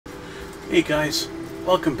Hey guys,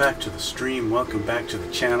 welcome back to the stream, welcome back to the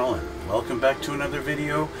channel, and welcome back to another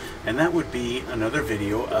video. And that would be another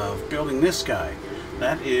video of building this guy.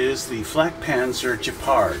 That is the Flakpanzer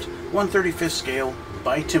Gepard, 1/35th scale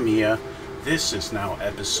by Tamiya. This is now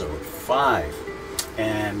episode 5,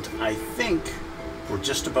 and I think we're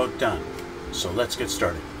just about done. So let's get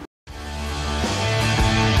started.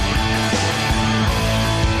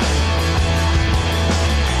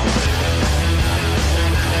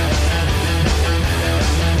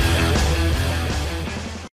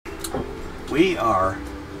 We are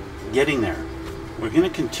getting there. We're going to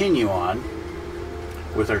continue on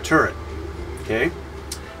with our turret. Okay?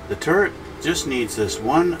 The turret just needs this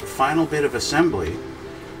one final bit of assembly,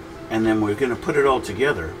 and then we're going to put it all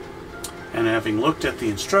together. And having looked at the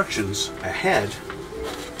instructions ahead,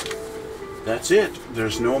 that's it.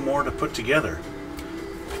 There's no more to put together.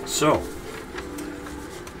 So,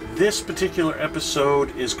 this particular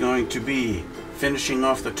episode is going to be finishing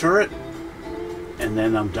off the turret, and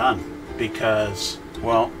then I'm done. Because,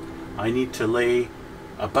 well, I need to lay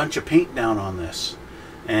a bunch of paint down on this,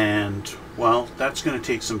 and well, that's going to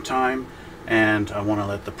take some time, and I want to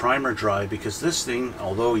let the primer dry, because this thing,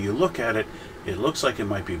 although you look at it, it looks like it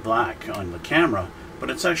might be black on the camera,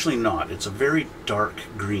 but it's actually not. It's a very dark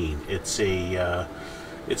green. It's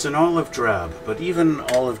an olive drab, but even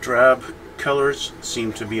olive drab colors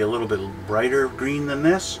seem to be a little bit brighter green than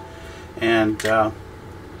this. And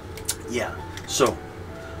yeah, so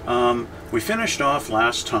we finished off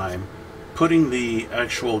last time putting the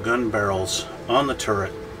actual gun barrels on the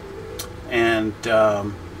turret and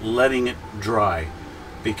letting it dry,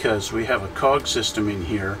 because we have a cog system in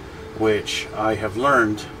here which I have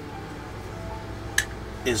learned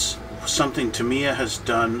is something Tamiya has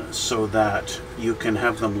done so that you can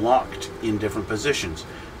have them locked in different positions.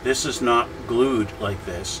 This is not glued like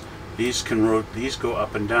this. These go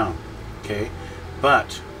up and down, okay?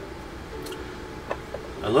 But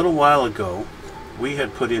a little while ago, we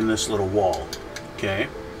had put in this little wall, okay?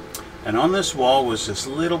 And on this wall was this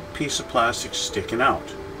little piece of plastic sticking out,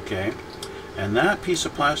 okay? And that piece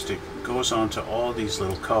of plastic goes onto all these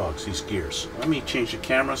little cogs, these gears. Let me change the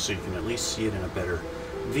camera so you can at least see it in a better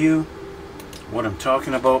view, what I'm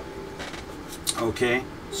talking about. Okay,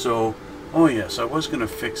 so, oh yes, I was going to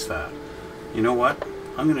fix that. You know what?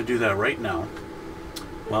 I'm going to do that right now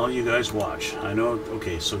while you guys watch. I know,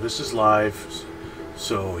 okay, so this is live,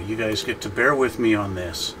 so you guys get to bear with me on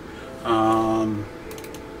this.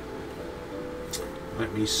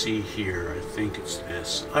 Let me see here. I think it's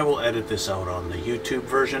this. I will edit this out on the YouTube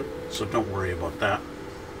version, so don't worry about that.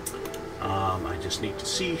 I just need to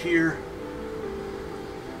see here.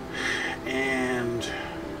 And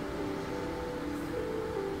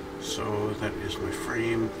so that is my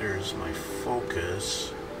frame. There's my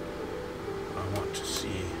focus. I want to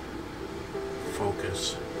see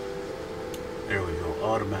focus. There we go,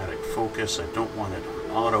 automatic focus. I don't want it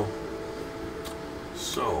on auto.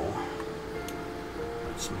 So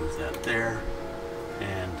let's move that there.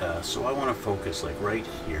 And so I want to focus like right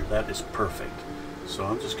here. That is perfect. So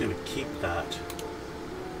I'm just going to keep that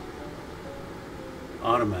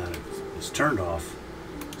automatic. It's turned off.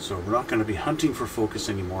 So we're not going to be hunting for focus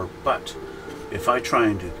anymore. But if I try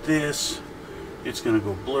and do this, it's going to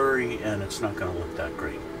go blurry and it's not going to look that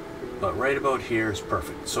great. But right about here is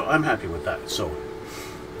perfect, so I'm happy with that. So,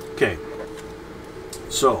 okay,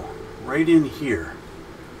 so right in here,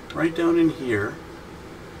 right down in here,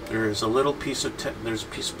 there is a little piece of there's a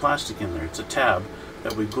piece of plastic in there. It's a tab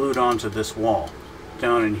that we glued onto this wall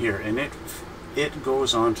down in here, and it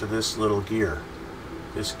goes onto this little gear,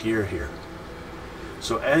 this gear here.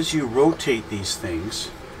 So as you rotate these things,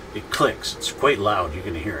 it clicks. It's quite loud. You're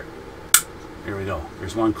going to hear it. Here we go.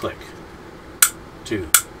 There's one click, two,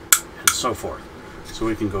 and so forth. So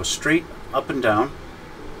we can go straight up and down,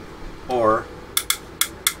 or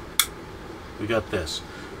we got this.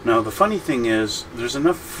 Now the funny thing is, there's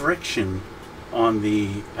enough friction on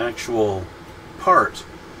the actual part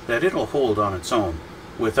that it'll hold on its own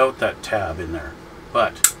without that tab in there,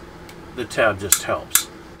 but the tab just helps.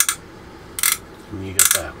 And you get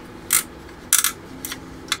that.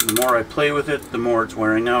 The more I play with it, the more it's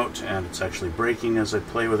wearing out, and it's actually breaking as I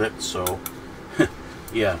play with it. So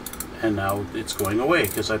yeah, and now it's going away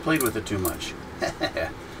because I played with it too much.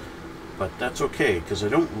 But that's okay, because I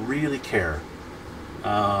don't really care,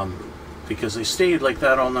 because they stayed like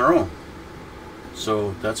that on their own,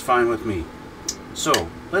 so that's fine with me. So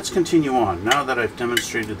let's continue on. Now that I've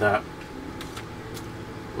demonstrated that,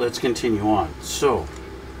 let's continue on. So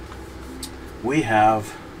we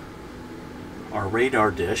have our radar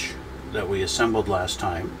dish that we assembled last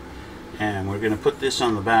time, and we're going to put this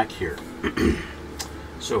on the back here.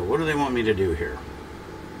 So what do they want me to do here?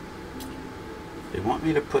 They want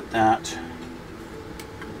me to put that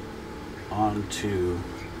onto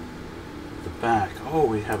the back. Oh,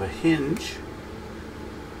 we have a hinge.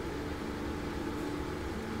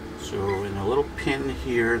 So in a little pin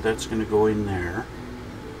here, that's going to go in there.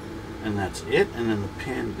 And that's it. And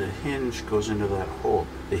then the hinge goes into that hole.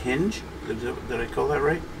 The hinge? Did I call that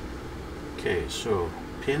right? Okay, so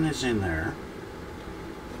pin is in there.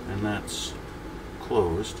 And that's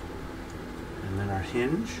closed. And then our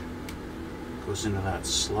hinge goes into that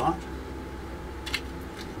slot.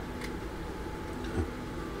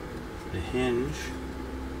 The hinge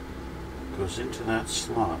goes into that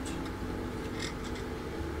slot.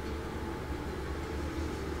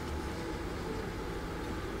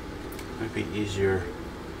 Might be easier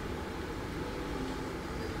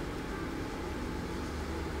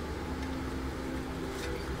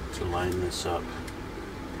to line this up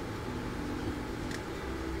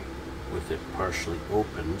with it partially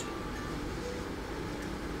opened.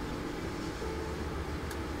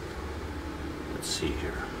 Let's see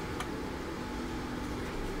here.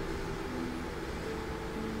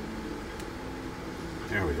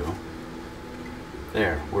 There we go.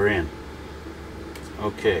 There, we're in.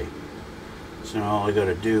 Okay. So now all I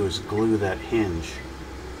gotta do is glue that hinge.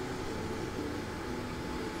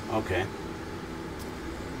 Okay.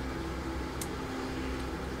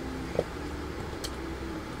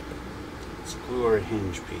 Let's glue our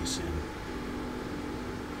hinge piece in.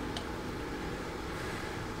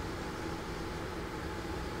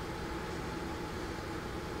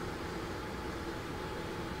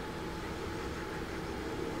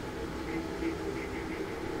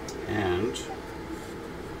 And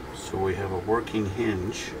so we have a working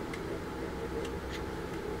hinge,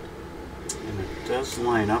 and it does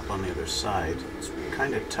line up on the other side. It's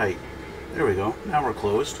kind of tight. There we go. Now we're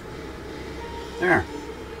closed. There.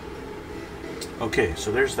 Okay,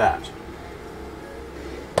 so there's that.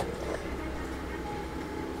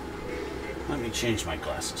 Let me change my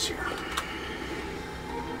glasses here.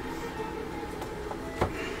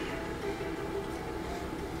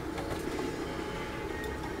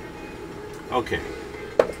 Okay.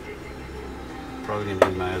 Probably gonna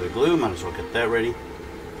need my other glue. Might as well get that ready.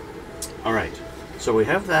 All right. So we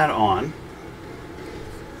have that on,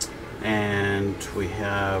 and we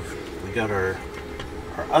got our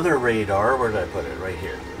other radar. Where did I put it? Right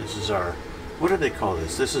here. This is our. What do they call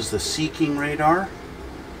this? This is the seeking radar,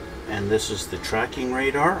 and this is the tracking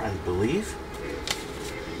radar, I believe.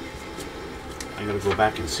 I gotta go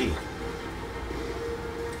back and see.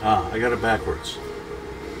 I got it backwards.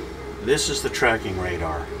 This is the tracking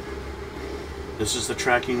radar. This is the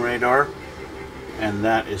tracking radar, and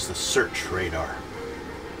that is the search radar.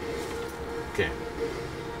 Okay.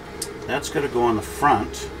 That's going to go on the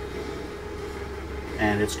front,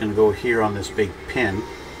 and it's going to go here on this big pin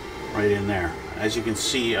right in there. As you can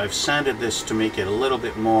see, I've sanded this to make it a little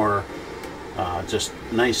bit more just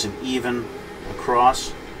nice and even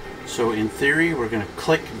across. So in theory, we're going to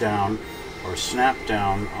click down or snap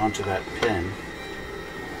down onto that pin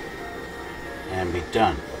and be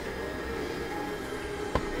done.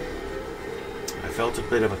 I felt a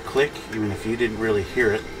bit of a click, even if you didn't really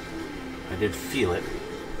hear it. I did feel it.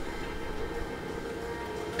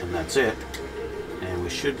 And that's it. And we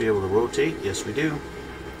should be able to rotate. Yes, we do.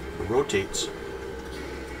 It rotates.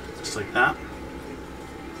 Just like that.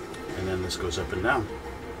 And then this goes up and down.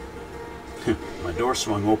 My door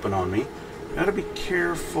swung open on me. Gotta be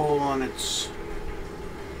careful on its...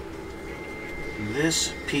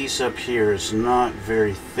 This piece up here is not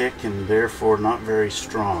very thick and therefore not very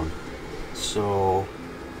strong. So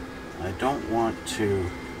I don't want to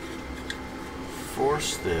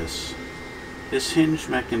force this. This hinge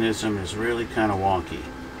mechanism is really kind of wonky.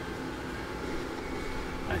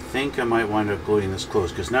 I think I might wind up gluing this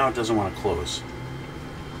closed because now it doesn't want to close.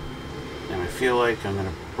 And I feel like I'm going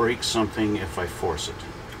to break something if I force it.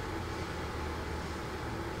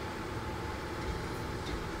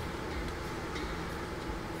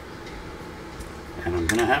 And I'm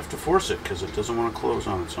going to have to force it because it doesn't want to close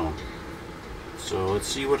on its own. So let's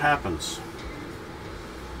see what happens.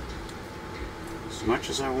 As much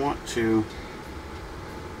as I want to...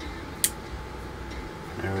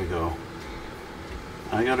 There we go.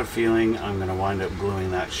 I got a feeling I'm going to wind up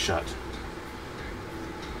gluing that shut.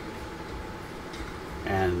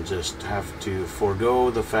 And just have to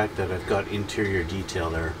forego the fact that I've got interior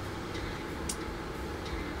detail there.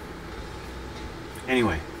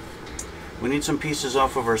 Anyway. We need some pieces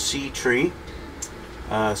off of our C tree,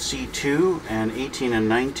 C2 and 18 and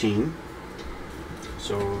 19.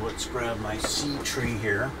 So let's grab my C tree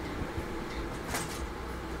here.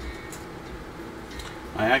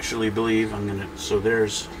 I actually believe I'm gonna, so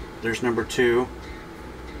there's number 2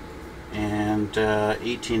 and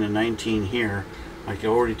 18 and 19 here. I can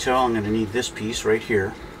already tell I'm going to need this piece right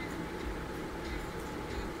here.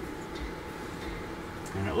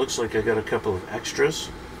 And it looks like I got a couple of extra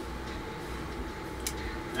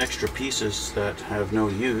pieces that have no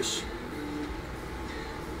use.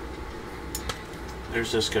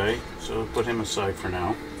 There's this guy, so I'll put him aside for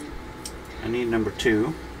now. I need number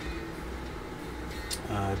 2.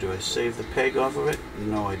 Do I save the peg off of it?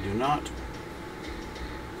 No, I do not.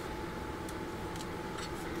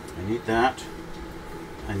 I need that.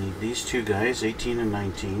 I need these 2 guys, 18 and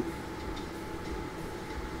 19.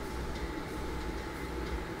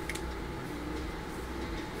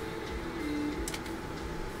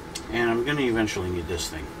 And I'm going to eventually need this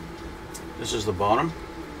thing. This is the bottom.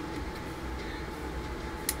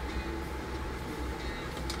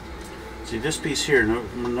 See this piece here,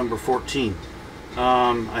 number 14.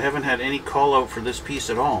 I haven't had any call out for this piece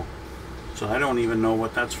at all, so I don't even know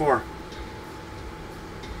what that's for.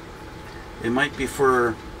 It might be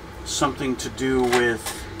for something to do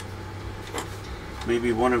with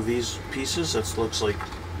maybe one of these pieces that looks like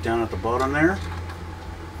down at the bottom there,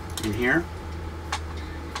 in here.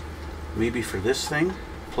 Maybe for this thing,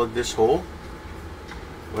 plug this hole,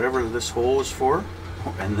 whatever this hole is for.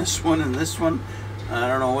 And this one and this one, I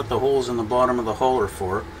don't know what the holes in the bottom of the hull are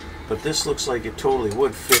for, but this looks like it totally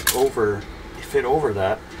would fit over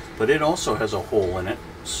that, but it also has a hole in it,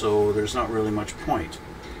 so there's not really much point.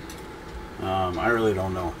 I really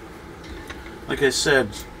don't know. Like I said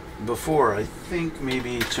before, I think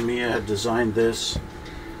maybe Tamiya had designed this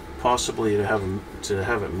possibly to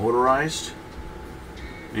have it motorized.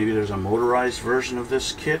 Maybe there's a motorized version of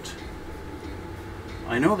this kit.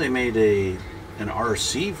 I know they made an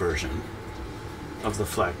RC version of the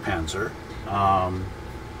Flakpanzer.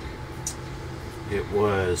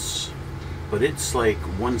 But it's like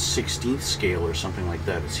 1/16 scale or something like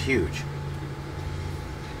that. It's huge.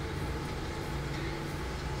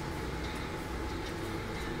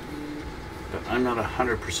 But I'm not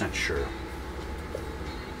 100% sure.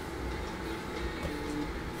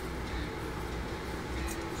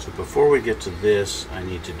 So before we get to this, I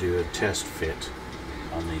need to do a test fit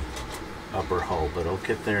on the upper hull, but I'll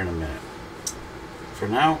get there in a minute. For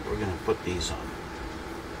now, we're going to put these on.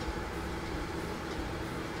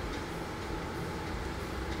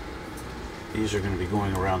 These are going to be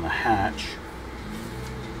going around the hatch.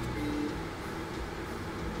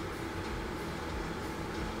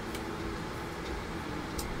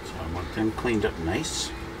 So I want them cleaned up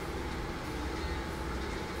nice.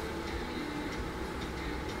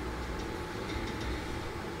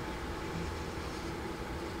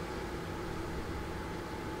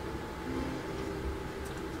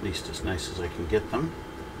 At least as nice as I can get them.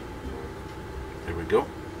 There we go.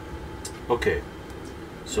 Okay.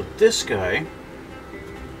 So this guy,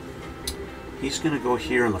 he's going to go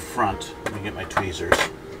here in the front. Let me get my tweezers.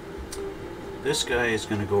 This guy is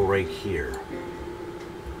going to go right here.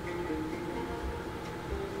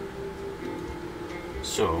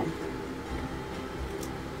 So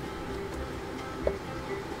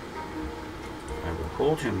I will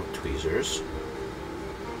hold him with tweezers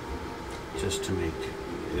just to make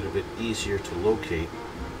it a bit easier to locate.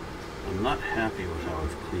 I'm not happy with how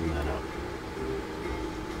I've cleaned that up.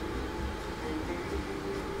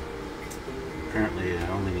 Apparently I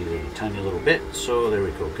only needed a tiny little bit, so there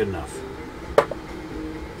we go, good enough.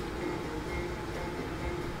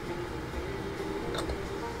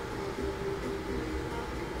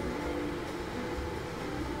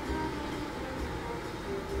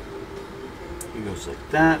 He goes like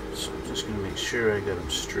that, so I'm just going to make sure I got him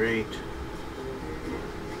straight.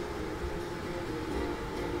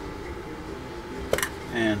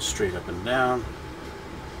 And straight up and down.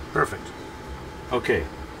 Perfect. Okay.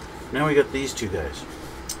 Now we got these 2 guys,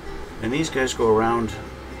 and these guys go around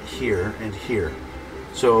here and here.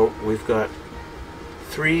 So we've got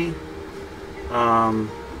 3,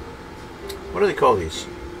 what do they call these?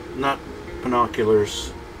 Not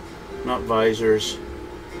binoculars, not visors.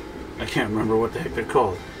 I can't remember what the heck they're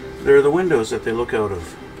called. They're the windows that they look out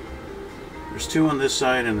of. There's 2 on this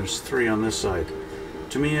side and there's 3 on this side.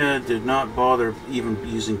 Tamiya did not bother even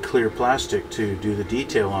using clear plastic to do the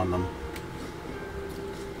detail on them.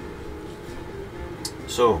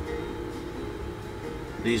 So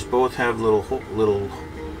these both have little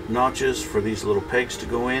notches for these little pegs to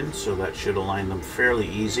go in, so that should align them fairly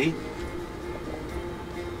easy.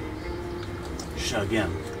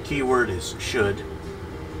 Again, keyword is should.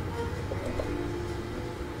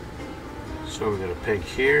 So we've got a peg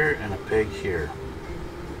here and a peg here.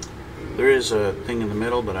 There is a thing in the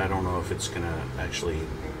middle, but I don't know if it's going to actually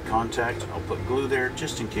contact. I'll put glue there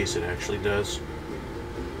just in case it actually does.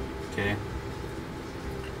 Okay.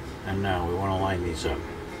 And now we want to line these up.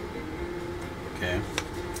 Okay.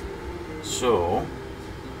 So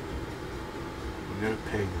we got a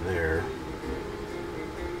peg there.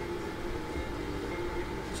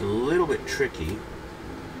 It's a little bit tricky.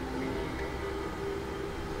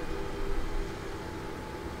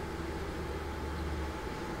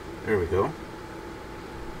 There we go.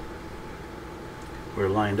 We're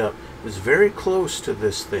lined up. It's very close to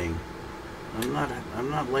this thing. I'm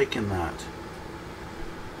not liking that.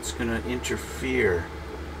 It's going to interfere,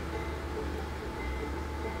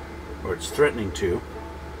 or it's threatening to.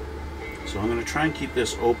 So I'm going to try and keep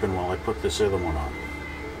this open while I put this other one on.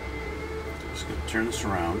 Just going to turn this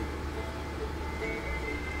around.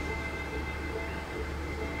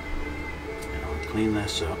 And I'll clean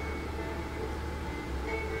this up.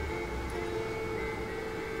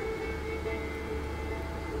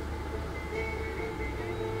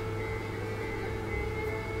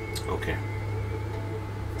 Okay.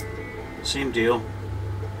 Same deal.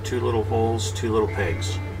 2 little holes, 2 little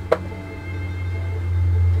pegs.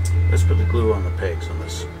 Let's put the glue on the pegs on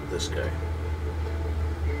this guy.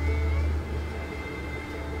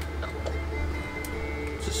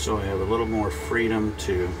 Just so I have a little more freedom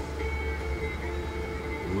to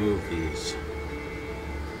move these.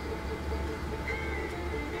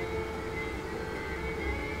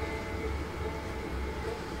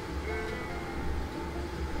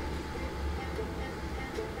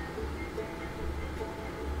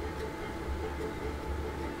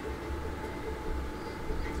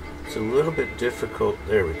 It's a little bit difficult.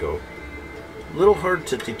 There we go. A little hard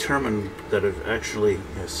to determine that it actually,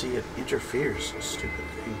 yeah, see, it interferes. Stupid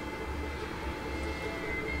thing.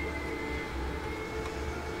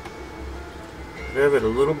 I have it a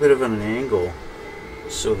little bit of an angle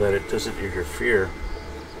so that it doesn't interfere.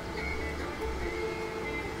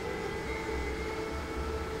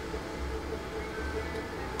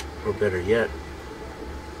 Or better yet,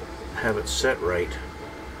 have it set right.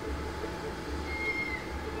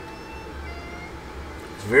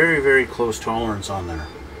 Very, very close tolerance on there.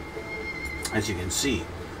 As you can see,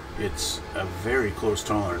 it's a very close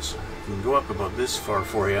tolerance. I can go up about this far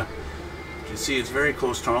for you. You can see it's very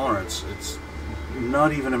close tolerance. It's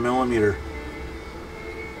not even a millimeter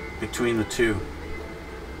between the two.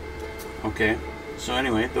 Okay, so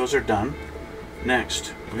anyway, those are done.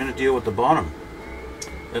 Next, we're going to deal with the bottom.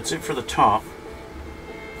 That's it for the top.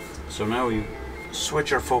 So now we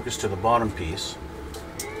switch our focus to the bottom piece.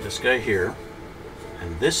 This guy here.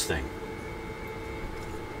 And this thing.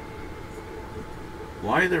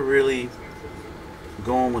 Why they're really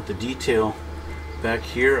going with the detail back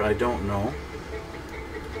here, I don't know.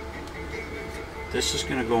 This is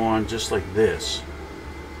going to go on just like this.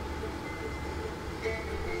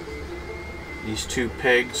 These 2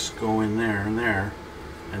 pegs go in there and there,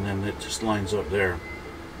 and then it just lines up there.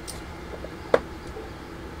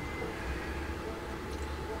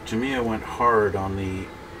 Tamiya went hard on the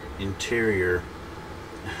interior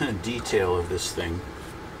detail of this thing.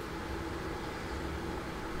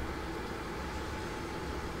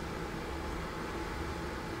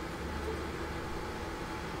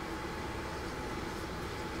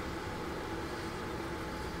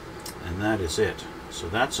 And that is it. So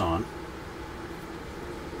that's on.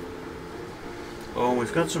 Oh,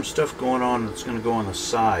 we've got some stuff going on that's going to go on the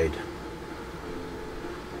side.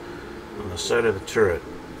 On the side of the turret.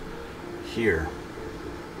 Here.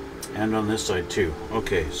 And on this side too.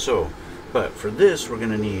 Okay, so, but for this we're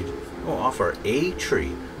going to need, off our A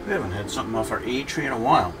tree. We haven't had something off our A tree in a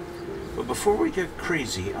while. But before we get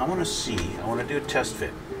crazy, I want to do a test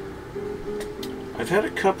fit. I've had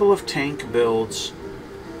a couple of tank builds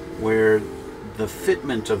where the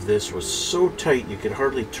fitment of this was so tight you could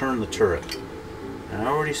hardly turn the turret. And I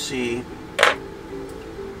already see,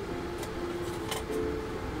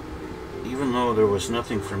 even though there was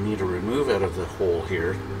nothing for me to remove out of the hole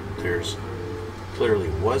here, there's clearly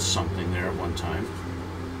was something there at one time.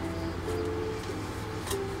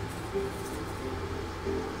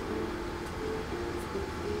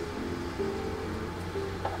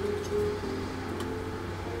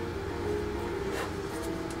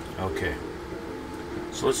 Okay,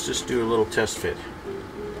 so let's just do a little test fit.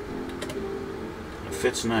 It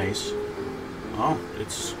fits nice. Oh,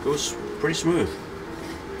 it goes pretty smooth.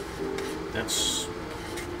 That's,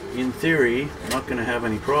 in theory, not going to have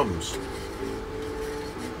any problems.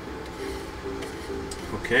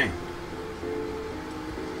 Okay.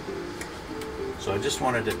 So I just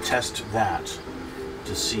wanted to test that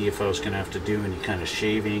to see if I was going to have to do any kind of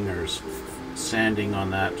shaving or sanding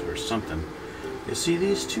on that or something. You see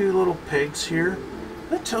these two little pegs here?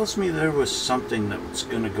 That tells me there was something that was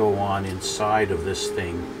going to go on inside of this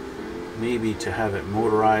thing. Maybe to have it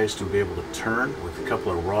motorized and be able to turn with a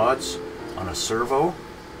couple of rods on a servo.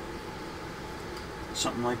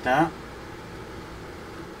 Something like that.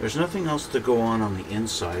 There's nothing else to go on the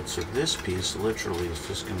inside, so this piece literally is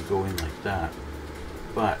just going to go in like that.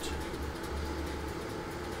 But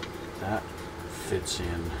that fits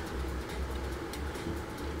in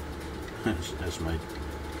as my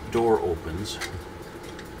door opens.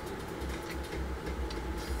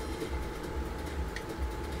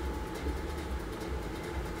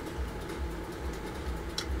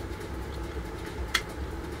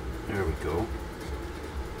 There we go.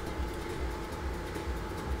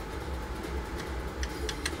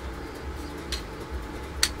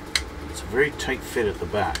 It's a very tight fit at the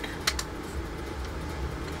back.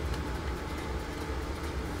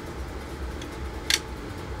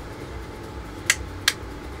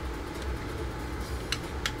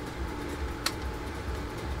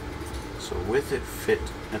 So with it fit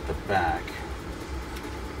at the back,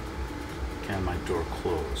 can my door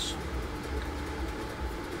close?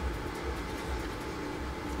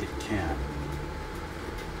 It can.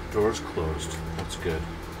 Door's closed. That's good.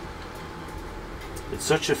 It's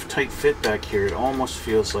such a tight fit back here, it almost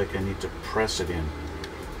feels like I need to press it in.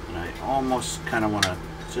 And I almost kind of want to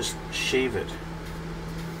just shave it.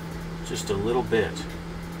 Just a little bit.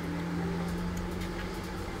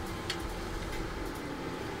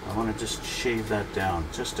 I want to just shave that down.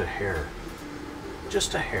 Just a hair.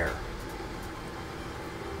 Just a hair.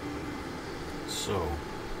 So.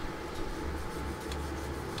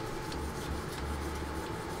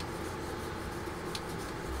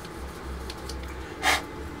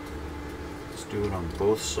 Do it on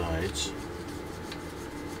both sides.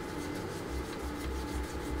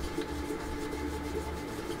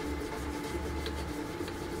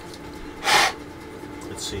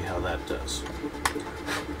 Let's see how that does.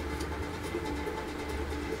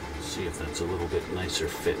 See if that's a little bit nicer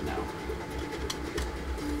fit now.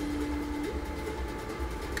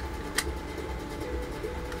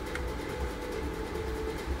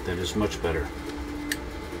 That is much better.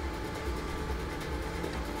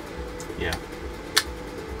 Yeah.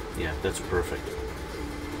 Yeah, that's perfect.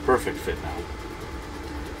 Perfect fit now.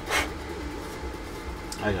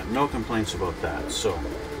 I got no complaints about that. So,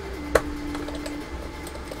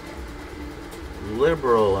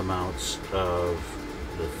 liberal amounts of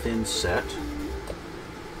the thin set.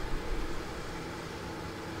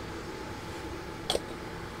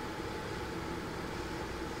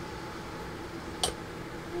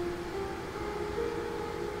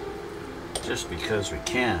 Just because we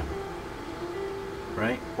can.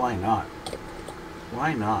 Right? Why not?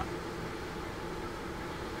 Why not?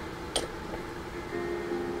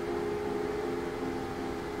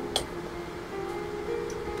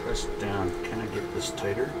 Press down. Can I get this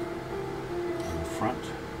tighter on the front?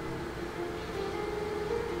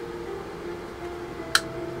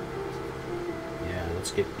 Yeah,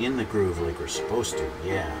 let's get in the groove like we're supposed to.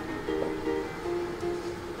 Yeah.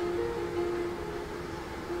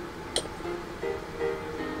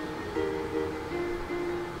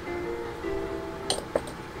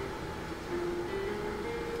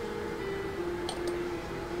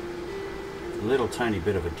 Little tiny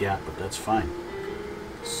bit of a gap, but that's fine.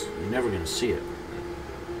 You're never going to see it.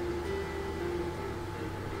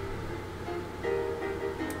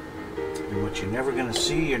 And what you're never going to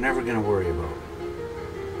see, you're never going to worry about.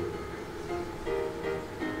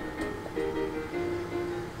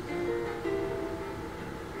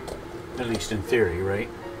 At least in theory, right?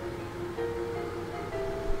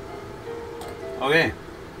 Okay.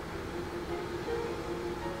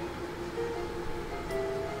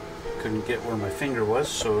 Couldn't get where my finger was,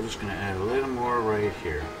 so I'm just going to add a little more right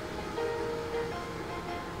here.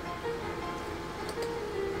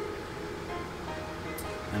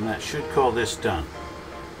 And that should call this done.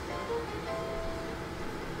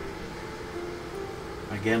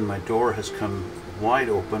 Again, my door has come wide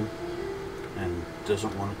open and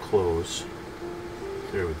doesn't want to close.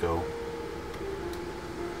 There we go.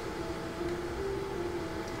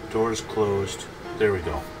 Door's closed. There we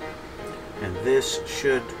go. And this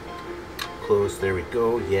should close. There we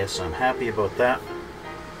go. Yes, I'm happy about that.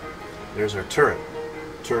 There's our turret.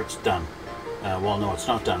 Turret's done. Well, no, it's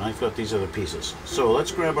not done. I've got these other pieces. So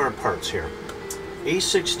let's grab our parts here.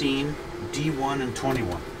 A16, D1, and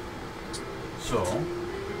 21. So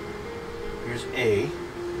here's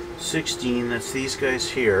A16. That's these guys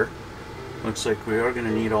here. Looks like we are going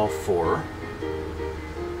to need all four.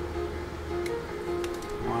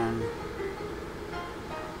 1,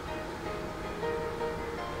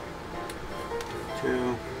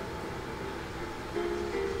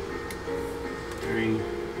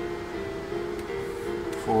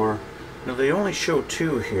 Now they only show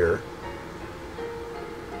 2 here,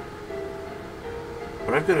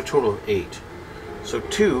 but I've got a total of 8. So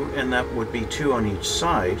 2, and that would be 2 on each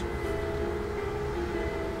side.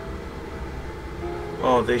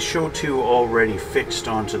 Oh, they show 2 already fixed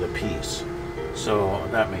onto the piece, so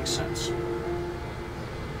that makes sense.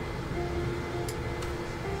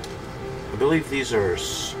 I believe these are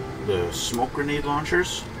the smoke grenade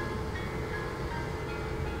launchers.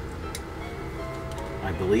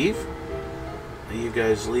 I believe. You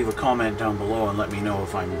guys leave a comment down below and let me know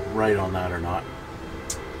if I'm right on that or not.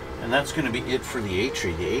 And that's going to be it for the A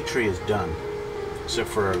tree. The A tree is done, except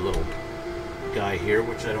for our little guy here,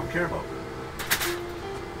 which I don't care about.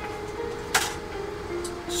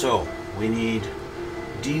 So we need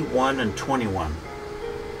D1 and 21.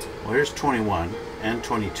 Well, here's 21 and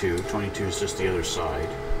 22. 22 is just the other side.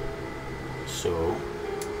 So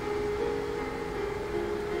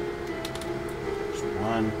there's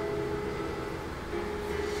 1.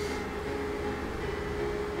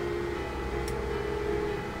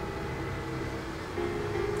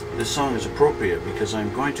 This song is appropriate because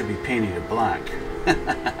I'm going to be painting it black.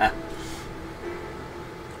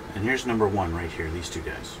 And here's number 1 right here, these 2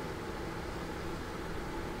 guys.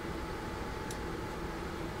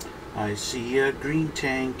 I see a green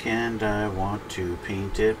tank and I want to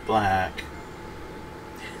paint it black.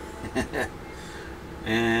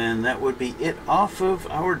 And that would be it off of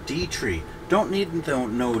our D tree. Don't need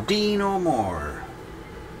no D no more.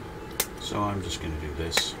 So I'm just going to do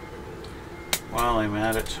this while I'm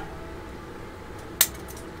at it,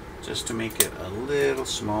 just to make it a little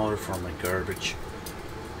smaller for my garbage.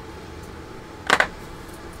 A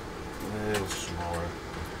little smaller.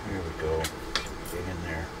 Here we go. Get in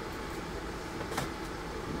there.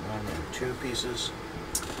 1 and 2 pieces.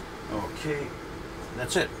 Okay,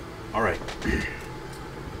 that's it. All right.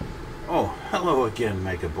 Oh, hello again,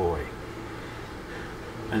 Mega Boy.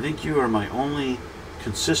 I think you are my only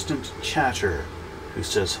consistent chatter who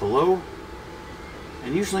says hello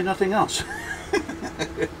and usually nothing else.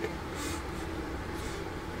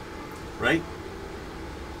 Right?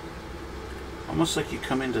 Almost like you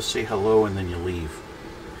come in to say hello and then you leave.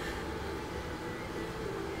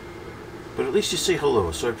 But at least you say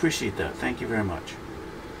hello, so I appreciate that. Thank you very much.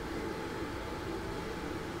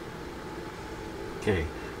 Okay,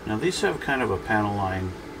 now these have kind of a panel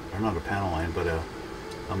line, or not a panel line, but a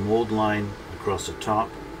mold line across the top.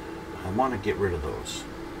 I want to get rid of those.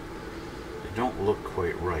 They don't look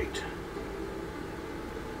quite right.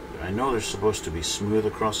 I know they're supposed to be smooth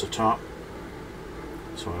across the top,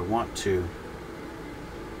 so I want to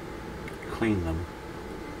clean them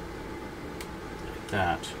like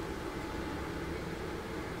that.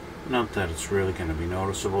 Not that it's really going to be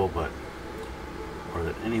noticeable, but or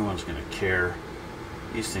that anyone's going to care.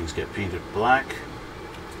 These things get painted black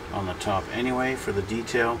on the top anyway for the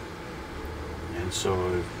detail, and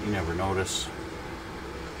so you never notice.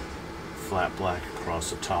 Flat black across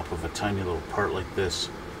the top of a tiny little part like this.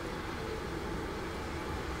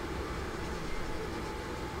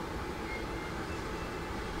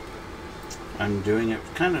 I'm doing it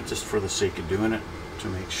kind of just for the sake of doing it, to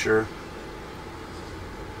make sure.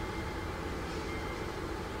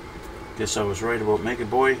 Guess I was right about Mega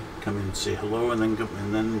Boy. Come in and say hello, and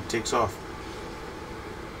then it takes off.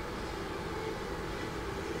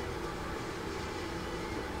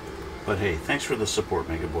 But hey, thanks for the support,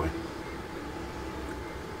 Mega Boy.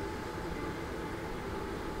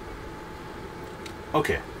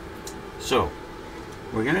 Okay, so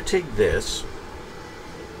we're gonna take this,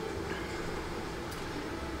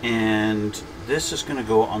 and this is gonna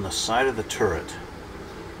go on the side of the turret,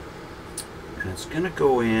 and it's gonna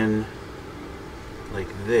go in like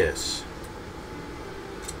this.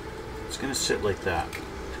 It's gonna sit like that.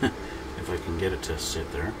 If I can get it to sit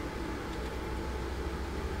there.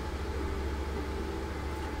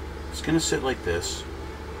 It's gonna sit like this.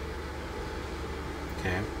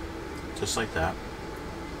 Okay, just like that.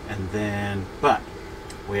 And then, but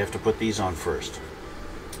we have to put these on first.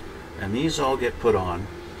 And these all get put on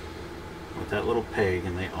with that little peg,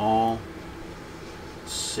 and they all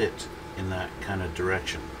sit in that kind of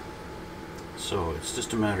direction. So it's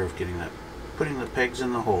just a matter of getting that, putting the pegs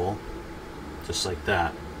in the hole, just like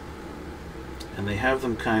that. And they have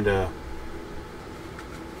them kind of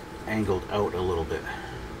angled out a little bit.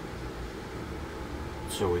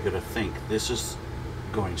 So we got to think, this is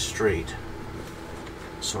going straight.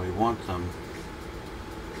 So we want them,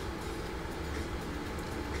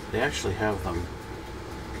 they actually have them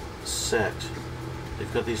set.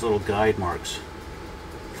 They've got these little guide marks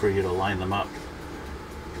for you to line them up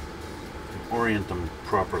and orient them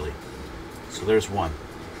properly. So there's one.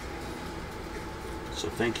 So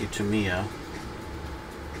thank you, Tamiya,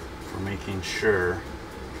 for making sure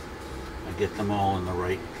I get them all in the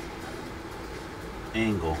right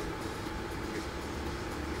angle.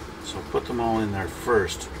 So I'll put them all in there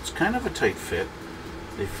first. It's kind of a tight fit.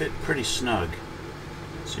 They fit pretty snug,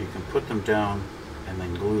 so you can put them down and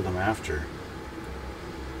then glue them after.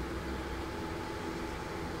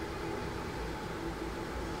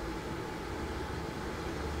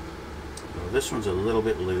 So this one's a little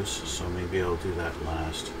bit loose, so maybe I'll do that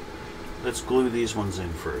last. Let's glue these ones in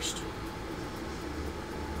first.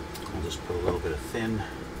 I'll just put a little bit of thin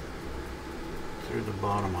through the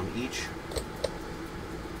bottom on each.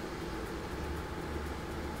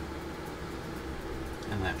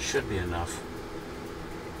 And that should be enough,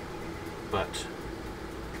 but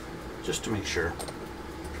just to make sure.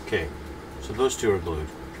 Okay, so those two are glued.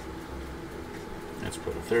 Let's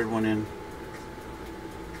put a third one in,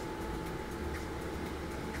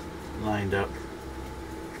 lined up.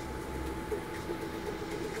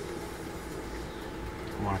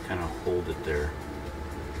 I want to kind of hold it there,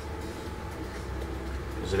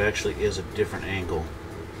 because it actually is a different angle.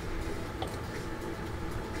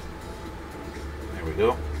 There we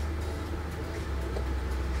go.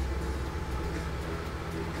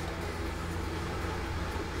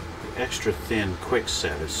 The extra thin quick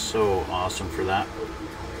set is so awesome for that.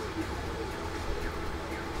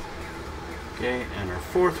 Okay, and our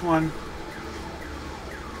fourth one.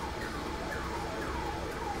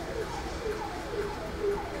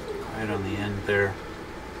 Right on the end there.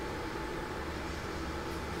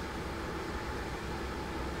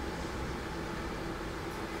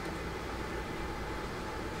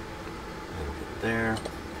 There,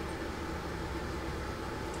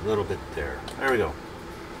 a little bit there. There we go.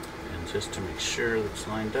 And just to make sure that's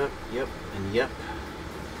lined up, yep, and yep.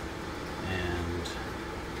 And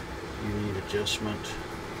you need adjustment.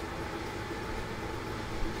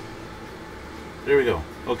 There we go.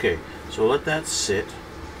 Okay, so let that sit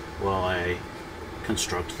while I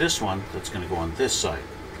construct this one that's going to go on this side.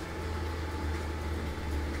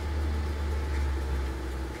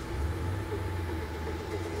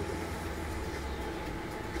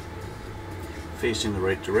 Facing the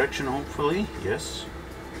right direction, hopefully. Yes,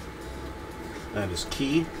 that is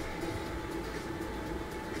key.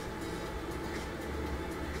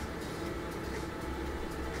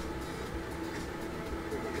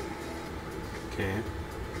 Okay.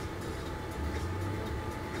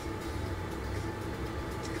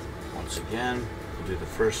 Once again, we'll do the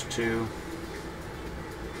first two.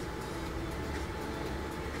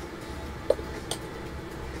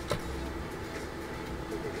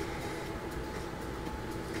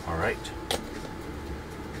 All right.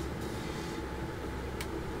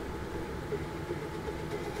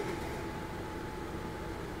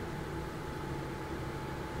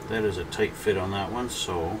 That is a tight fit on that one,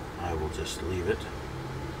 so I will just leave it.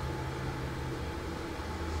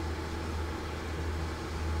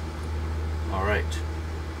 All right.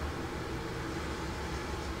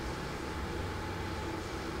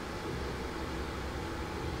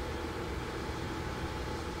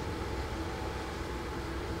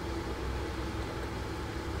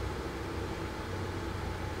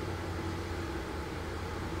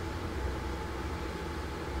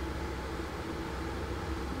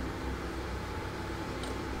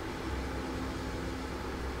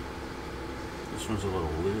 This one's a little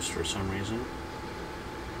loose for some reason,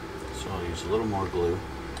 so I'll use a little more glue.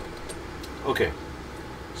 Okay,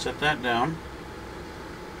 set that down.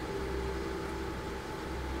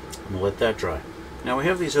 I'm gonna let that dry. Now we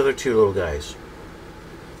have these other two little guys.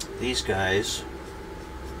 These guys,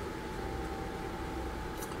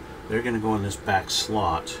 they're gonna go in this back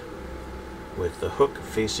slot with the hook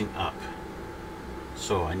facing up.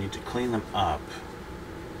 So I need to clean them up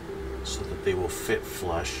so that they will fit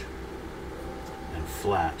flush and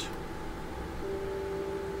flat.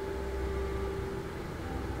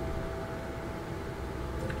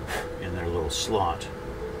 In their little slot,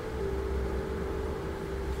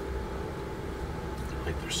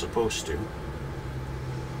 like they're supposed to.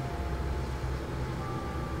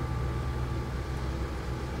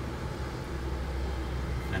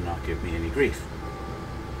 And not give me any grief.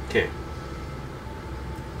 Okay,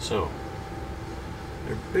 so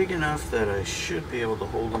they're big enough that I should be able to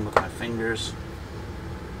hold them with my fingers.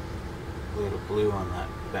 A little glue on that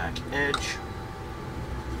back edge,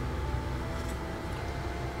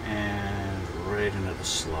 and right into the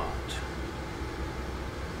slot,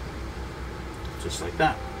 just like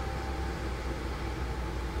that.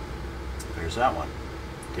 There's that one.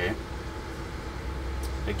 Okay,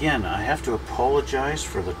 again, I have to apologize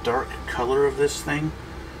for the dark color of this thing,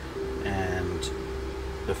 and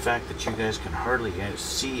the fact that you guys can hardly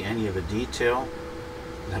see any of the detail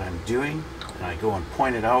that I'm doing, and I go and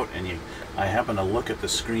point it out, and I happen to look at the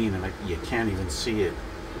screen and you can't even see it.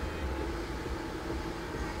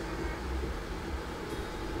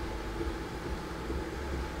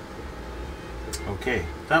 Okay,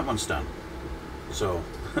 that one's done. So,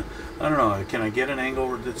 I don't know, can I get an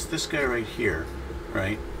angle? It's this guy right here,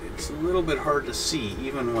 right? It's a little bit hard to see,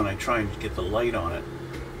 even when I try and get the light on it.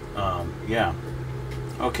 Yeah.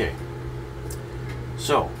 Okay.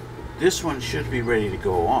 So, this one should be ready to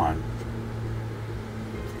go on.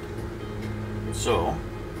 So,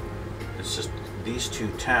 it's just these two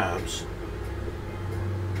tabs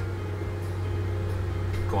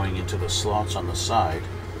going into the slots on the side.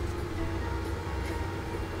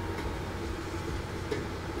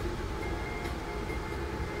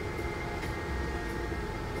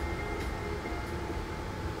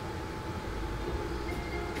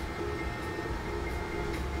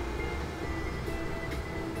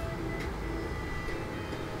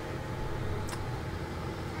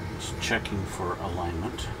 Checking for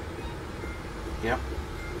alignment. Yep.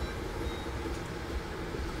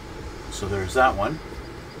 So there's that one.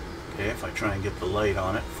 Okay, if I try and get the light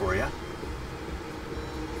on it for you.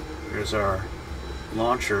 Here's our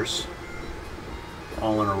launchers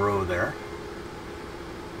all in a row there.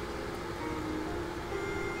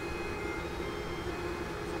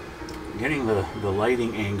 Getting the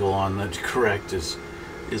lighting angle on that correct is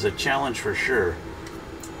a challenge for sure.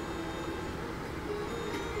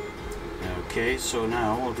 Okay, so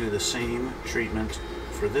now we'll do the same treatment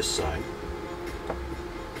for this side.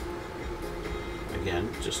 Again,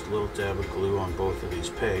 just a little dab of glue on both of these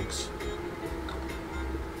pegs.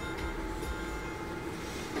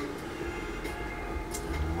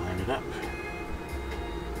 And line it up.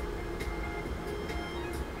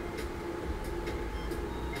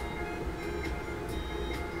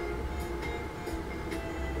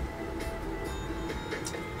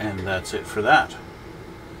 And that's it for that.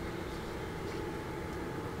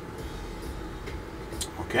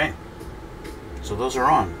 Okay, so those are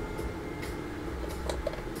on.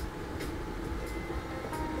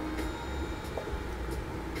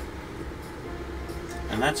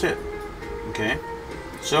 And that's it. Okay,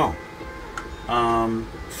 so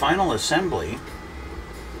final assembly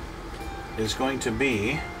is going to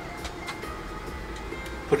be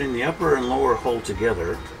putting the upper and lower hull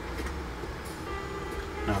together.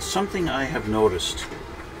 Now, something I have noticed,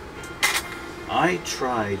 I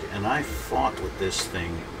tried and I fought with this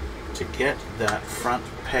thing to get that front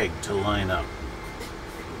peg to line up.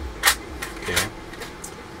 Okay,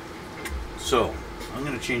 so I'm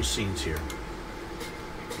going to change scenes here.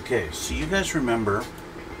 Okay, so you guys remember,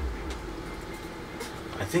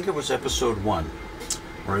 I think it was episode 1,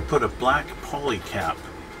 where I put a black poly cap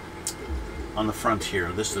on the front here.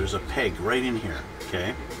 There's a peg right in here.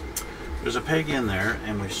 Okay, there's a peg in there,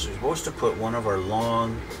 and we're supposed to put one of our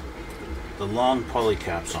the long poly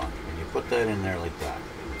caps on, and you put that in there like that.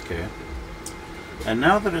 Okay, and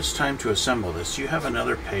now that it's time to assemble this, you have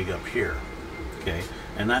another peg up here. Okay,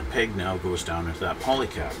 and that peg now goes down into that poly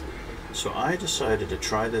cap. So I decided to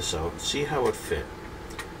try this out, see how it fit,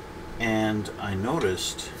 and I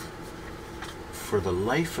noticed for the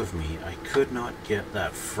life of me I could not get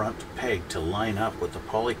that front peg to line up with the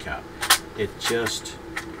poly cap. It just,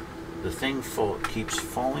 the thing keeps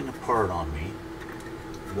falling apart on me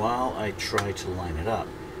while I try to line it up,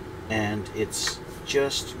 and it's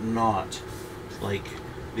just not, like,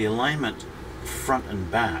 the alignment front and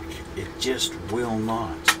back, it just will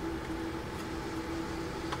not.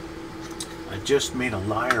 I just made a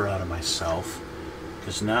liar out of myself,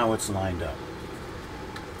 because now it's lined up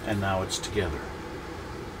and now it's together.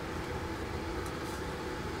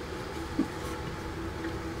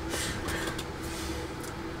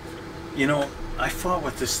 You know, I fought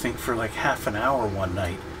with this thing for like half an hour one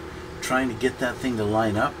night trying to get that thing to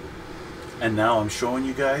line up, and now I'm showing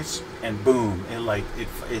you guys, and boom, it's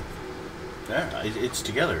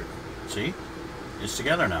together. See? It's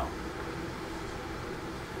together now.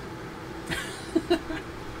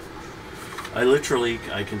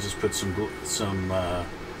 I can just put some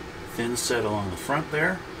thin set along the front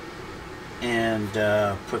there, and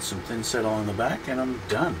put some thin set along the back, and I'm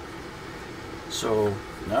done. So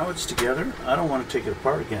now it's together. I don't want to take it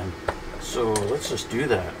apart again, so let's just do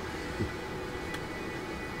that.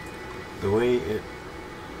 The way it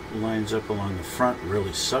lines up along the front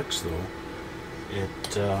really sucks, though.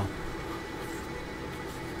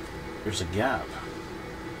 There's a gap,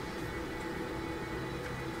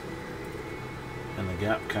 and the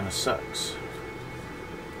gap kind of sucks.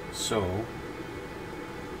 So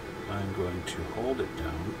I'm going to hold it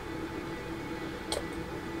down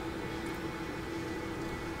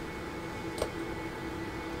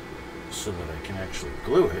so that I can actually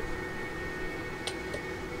glue it.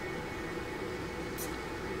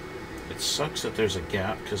 It sucks that there's a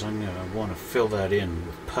gap because I'm going to want to fill that in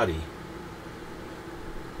with putty.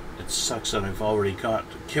 It sucks that I've already got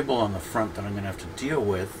kibble on the front that I'm going to have to deal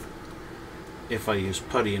with if I use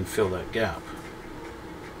putty and fill that gap.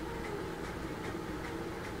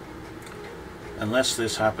 Unless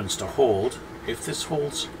this happens to hold. If this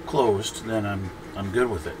holds closed, then I'm good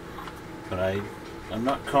with it. But I'm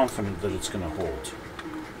not confident that it's going to hold.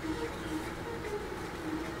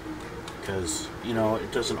 Because, you know,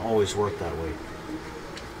 it doesn't always work that way.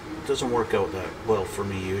 It doesn't work out that well for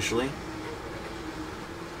me usually.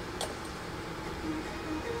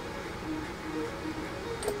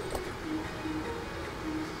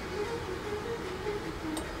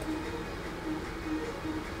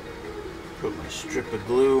 Put my strip of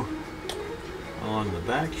glue along the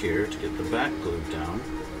back here to get the back glued down.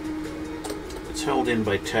 It's held in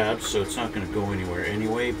by tabs, so it's not going to go anywhere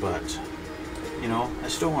anyway, but you know, I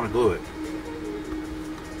still want to glue it.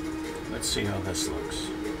 Let's see how this looks.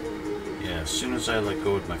 Yeah, as soon as I let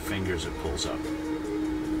go with my fingers, it pulls up.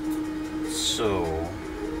 So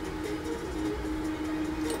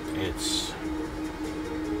it's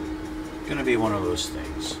gonna be one of those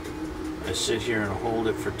things. I sit here and hold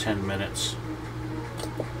it for 10 minutes.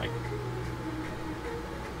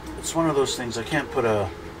 It's one of those things. I can't put a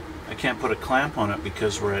clamp on it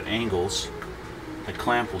because we're at angles. The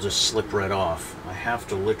clamp will just slip right off. I have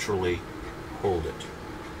to literally hold it.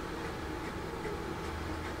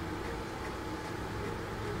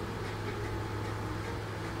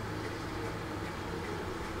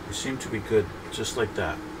 We seem to be good just like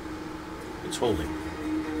that. It's holding.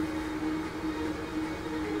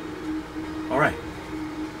 Alright.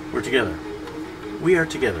 We're together. We are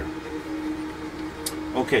together.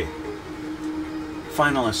 Okay.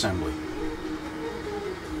 Final assembly.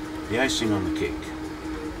 The icing on the cake.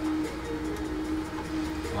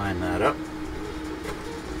 Line that up.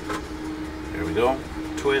 There we go.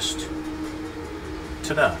 Twist.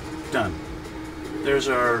 Ta-da. Done. There's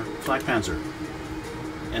our Flakpanzer.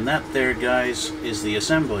 And that there, guys, is the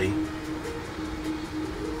assembly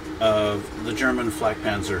of the German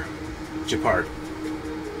Flakpanzer Gepard.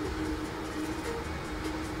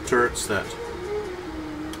 Turrets that,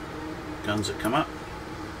 guns that come up,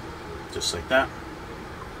 just like that.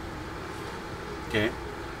 Okay,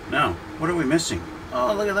 now, what are we missing?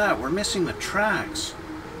 Oh, look at that, we're missing the tracks,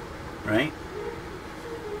 right?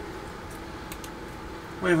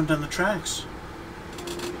 We haven't done the tracks.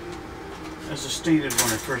 As I stated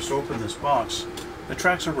when I first opened this box, the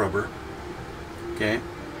tracks are rubber, okay?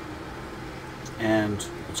 And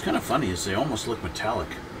what's kind of funny is they almost look metallic,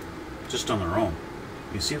 just on their own.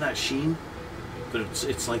 You see that sheen? But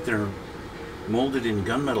it's like they're molded in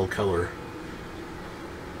gunmetal color.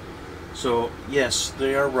 So yes,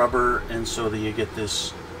 they are rubber, and so that you get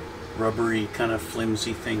this rubbery kind of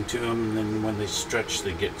flimsy thing to them, and then when they stretch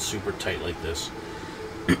they get super tight like this.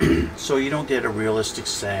 So you don't get a realistic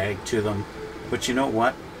sag to them. But you know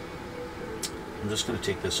what? I'm just going to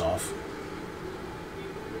take this off.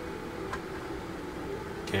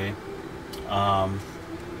 Okay.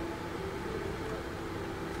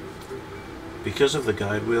 Because of the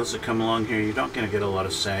guide wheels that come along here, you're not going to get a lot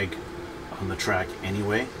of sag on the track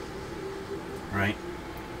anyway. Right?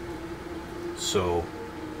 So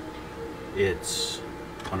it's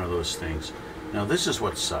one of those things. Now this is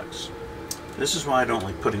what sucks. This is why I don't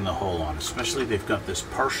like putting the hull on, especially they've got this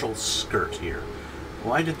partial skirt here.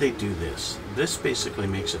 Why did they do this? This basically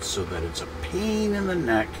makes it so that it's a pain in the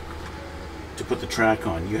neck to put the track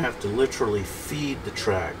on. You have to literally feed the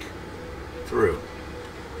track through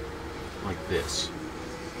like this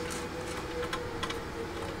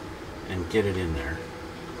and get it in there.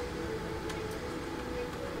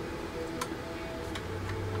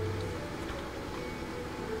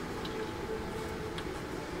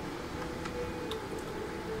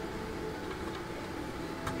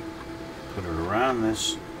 Put it around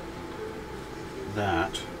this,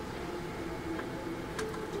 that.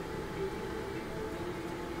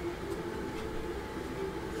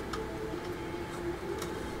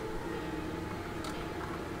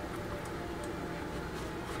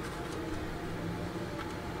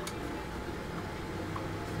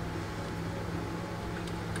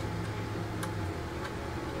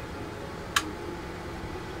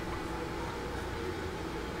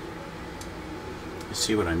 You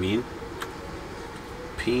see what I mean?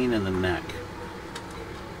 Pain in the neck.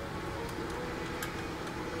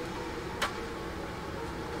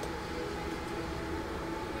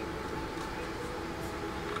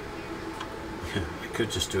 I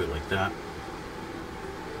could just do it like that.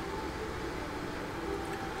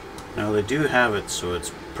 Now they do have it so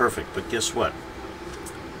it's perfect, but guess what?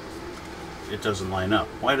 It doesn't line up.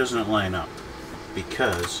 Why doesn't it line up?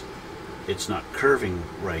 Because it's not curving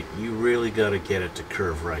right. You really got to get it to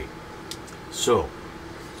curve right. So,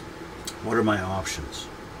 what are my options?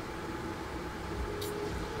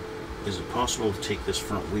 Is it possible to take this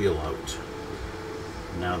front wheel out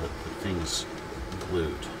now that the thing's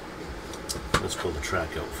glued? Let's pull the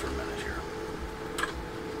track out for a minute here.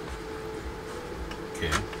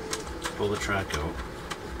 Okay, let's pull the track out.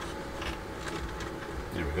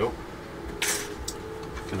 There we go.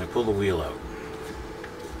 Can I pull the wheel out?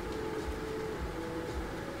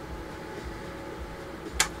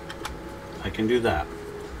 I can do that.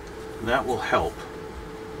 That will help.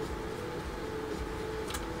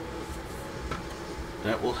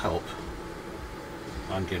 That will help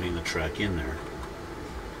on getting the track in there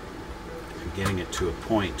and getting it to a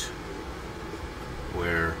point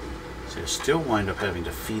where, see, I still wind up having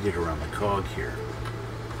to feed it around the cog here.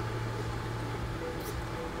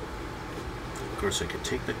 Of course, I could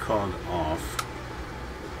take the cog off.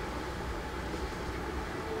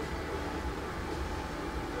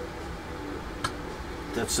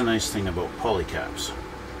 That's the nice thing about polycaps.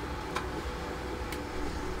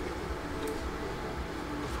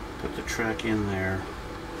 Put the track in there.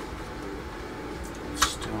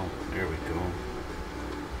 Still, there we go.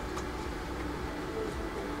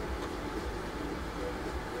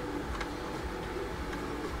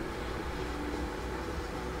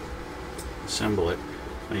 Assemble it.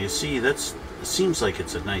 Now you see, it seems like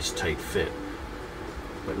it's a nice tight fit.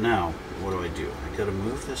 But now, what do? I gotta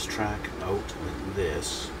move this track out like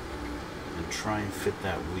this and try and fit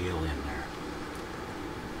that wheel in there.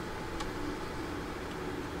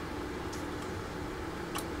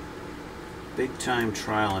 Big time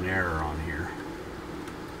trial and error on here.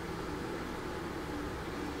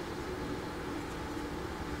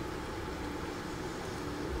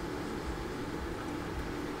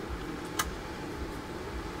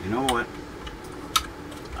 You know what?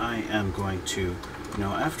 I am going to,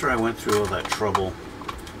 after I went through all that trouble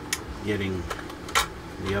getting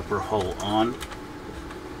the upper hull on,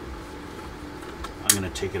 I'm going to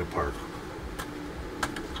take it apart.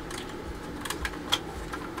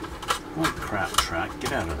 Oh crap, track,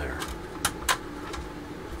 get out of there.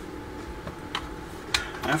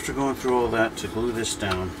 After going through all that to glue this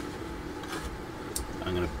down,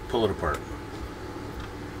 I'm going to pull it apart.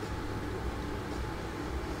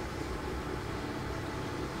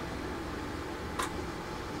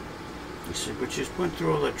 You said, but you went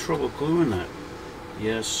through all that trouble gluing that.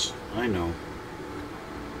 Yes, I know.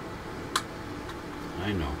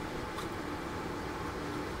 I know.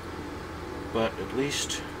 But at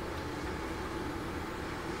least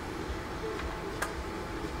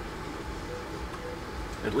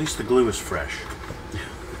the glue is fresh.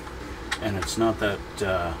 And it's not that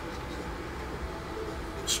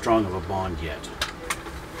strong of a bond yet.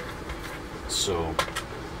 So,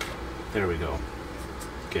 there we go.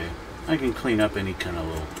 Okay. I can clean up any kind of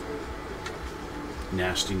little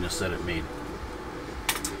nastiness that it made.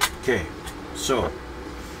 Okay, so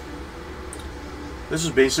this is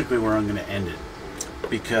basically where I'm going to end it,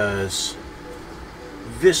 because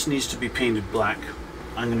this needs to be painted black.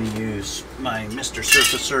 I'm going to use my Mr.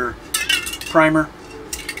 Surfacer primer,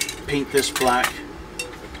 paint this black.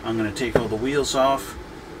 I'm going to take all the wheels off,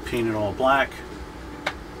 paint it all black,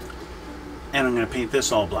 and I'm going to paint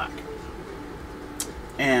this all black.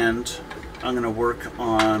 And I'm going to work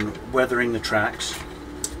on weathering the tracks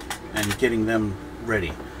and getting them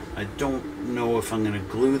ready. I don't know if I'm going to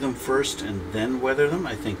glue them first and then weather them.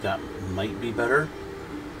 I think that might be better.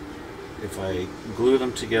 If I glue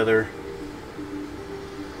them together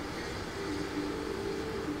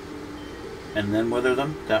and then weather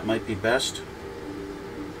them, that might be best.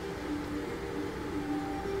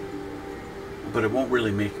 But it won't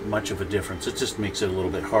really make much of a difference. It just makes it a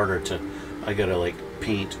little bit harder to, I gotta like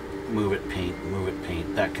paint, move it, paint,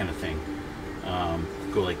 that kind of thing.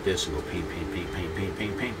 Go like this and go paint,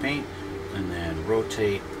 paint, and then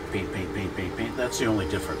rotate, paint. That's the only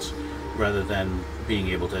difference, rather than being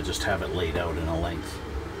able to just have it laid out in a length.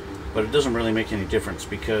 But it doesn't really make any difference,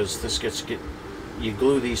 because this you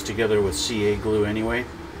glue these together with CA glue anyway,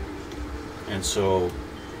 and so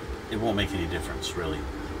it won't make any difference really.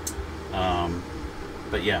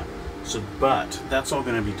 But yeah, but that's all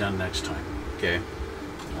going to be done next time. Okay.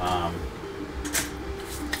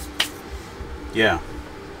 Yeah,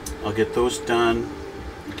 I'll get those done,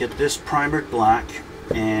 get this primered black,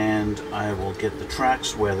 and I will get the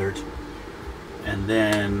tracks weathered, and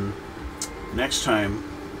then next time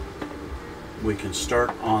we can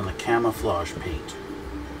start on the camouflage paint.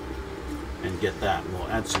 and get that. We'll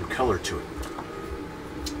add some color to it.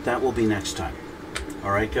 That will be next time.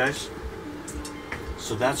 All right, guys?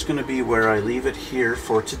 So that's going to be where I leave it here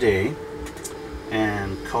for today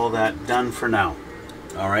and call that done for now.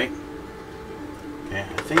 All right? Okay,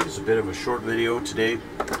 I think it's a bit of a short video today,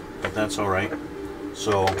 but that's all right.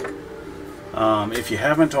 So if you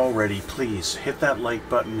haven't already, please hit that like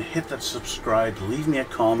button, hit that subscribe, leave me a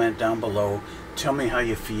comment down below, tell me how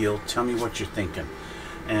you feel, tell me what you're thinking.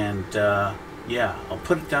 And yeah, I'll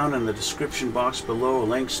put it down in the description box below,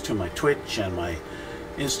 links to my Twitch and my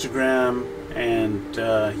Instagram, and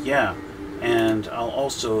yeah, and I'll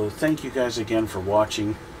also thank you guys again for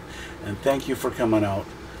watching, and thank you for coming out.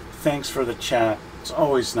 Thanks for the chat. It's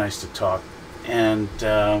always nice to talk. And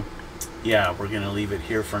yeah, we're gonna leave it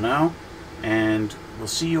here for now, and we'll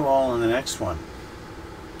see you all in the next one.